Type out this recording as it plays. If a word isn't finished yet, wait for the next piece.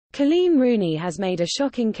Coleen Rooney has made a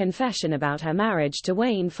shocking confession about her marriage to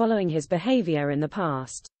Wayne following his behaviour in the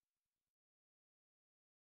past.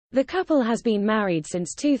 The couple has been married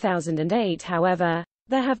since 2008. However,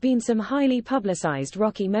 there have been some highly publicised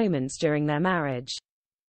rocky moments during their marriage.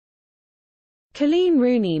 Coleen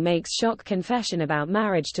Rooney makes shock confession about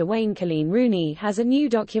marriage to Wayne. Coleen Rooney has a new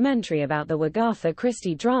documentary about the Wagatha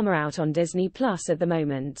Christie drama out on Disney Plus at the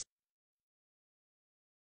moment.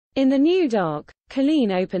 In the new doc,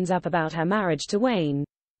 Coleen opens up about her marriage to Wayne,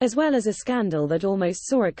 as well as a scandal that almost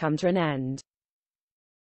saw it come to an end.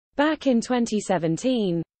 Back in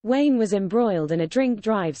 2017, Wayne was embroiled in a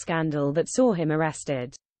drink-drive scandal that saw him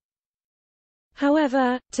arrested.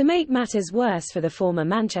 However, to make matters worse for the former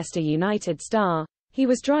Manchester United star, he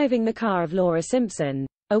was driving the car of Laura Simpson,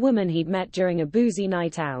 a woman he'd met during a boozy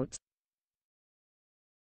night out.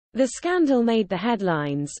 The scandal made the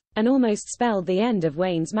headlines, and almost spelled the end of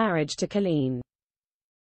Wayne's marriage to Coleen.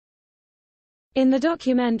 In the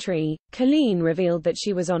documentary, Coleen revealed that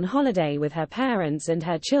she was on holiday with her parents and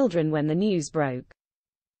her children when the news broke.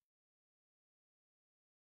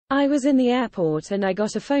 "I was in the airport and I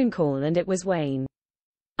got a phone call and it was Wayne.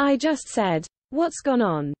 I just said, 'What's gone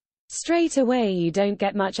on?' Straight away you don't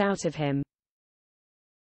get much out of him.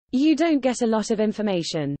 You don't get a lot of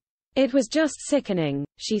information. It was just sickening,"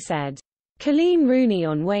 she said. Coleen Rooney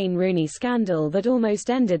on Wayne Rooney scandal that almost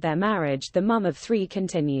ended their marriage. The mum of three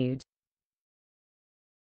continued.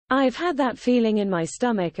 "I've had that feeling in my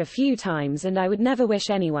stomach a few times and I would never wish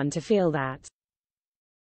anyone to feel that.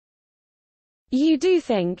 You do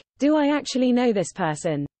think, do I actually know this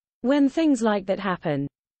person? When things like that happen.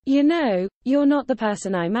 You know, you're not the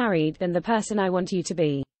person I married and the person I want you to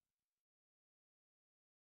be.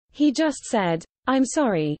 He just said, 'I'm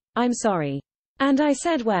sorry, I'm sorry.' And I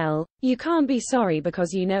said, 'Well, you can't be sorry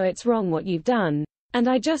because you know it's wrong what you've done.' And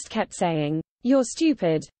I just kept saying, 'You're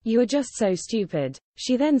stupid, you are just so stupid,'"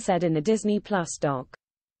 she then said in the Disney Plus doc.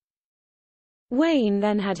 Wayne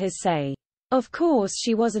then had his say. "Of course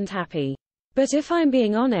she wasn't happy. But if I'm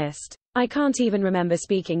being honest, I can't even remember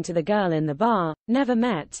speaking to the girl in the bar, never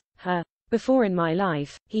met her before in my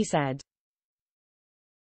life," he said.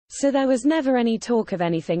 "So there was never any talk of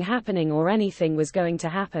anything happening or anything was going to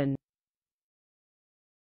happen.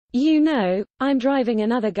 You know, I'm driving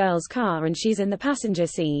another girl's car and she's in the passenger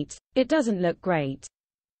seat. It doesn't look great.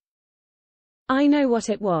 I know what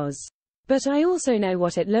it was. But I also know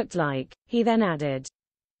what it looked like," he then added.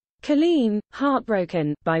 Coleen,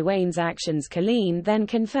 heartbroken by Wayne's actions. Coleen then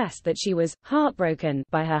confessed that she was heartbroken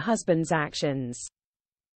by her husband's actions.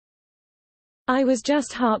 "I was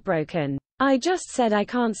just heartbroken. I just said I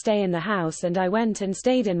can't stay in the house and I went and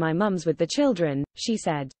stayed in my mum's with the children," she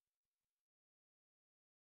said.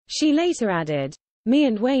 She later added, "Me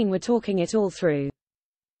and Wayne were talking it all through.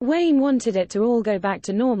 Wayne wanted it to all go back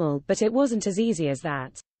to normal, but it wasn't as easy as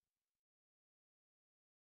that.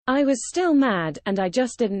 I was still mad, and I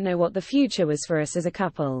just didn't know what the future was for us as a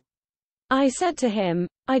couple. I said to him,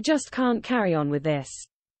 I just can't carry on with this."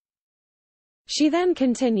 She then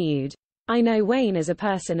continued, "I know Wayne as a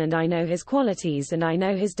person and I know his qualities and I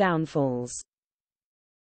know his downfalls.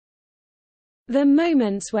 The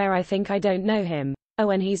moments where I think I don't know him are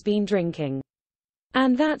when he's been drinking.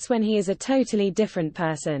 And that's when he is a totally different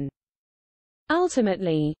person."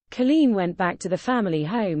 Ultimately, Coleen went back to the family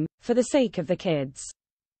home, for the sake of the kids.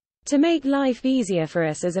 "To make life easier for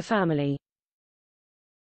us as a family.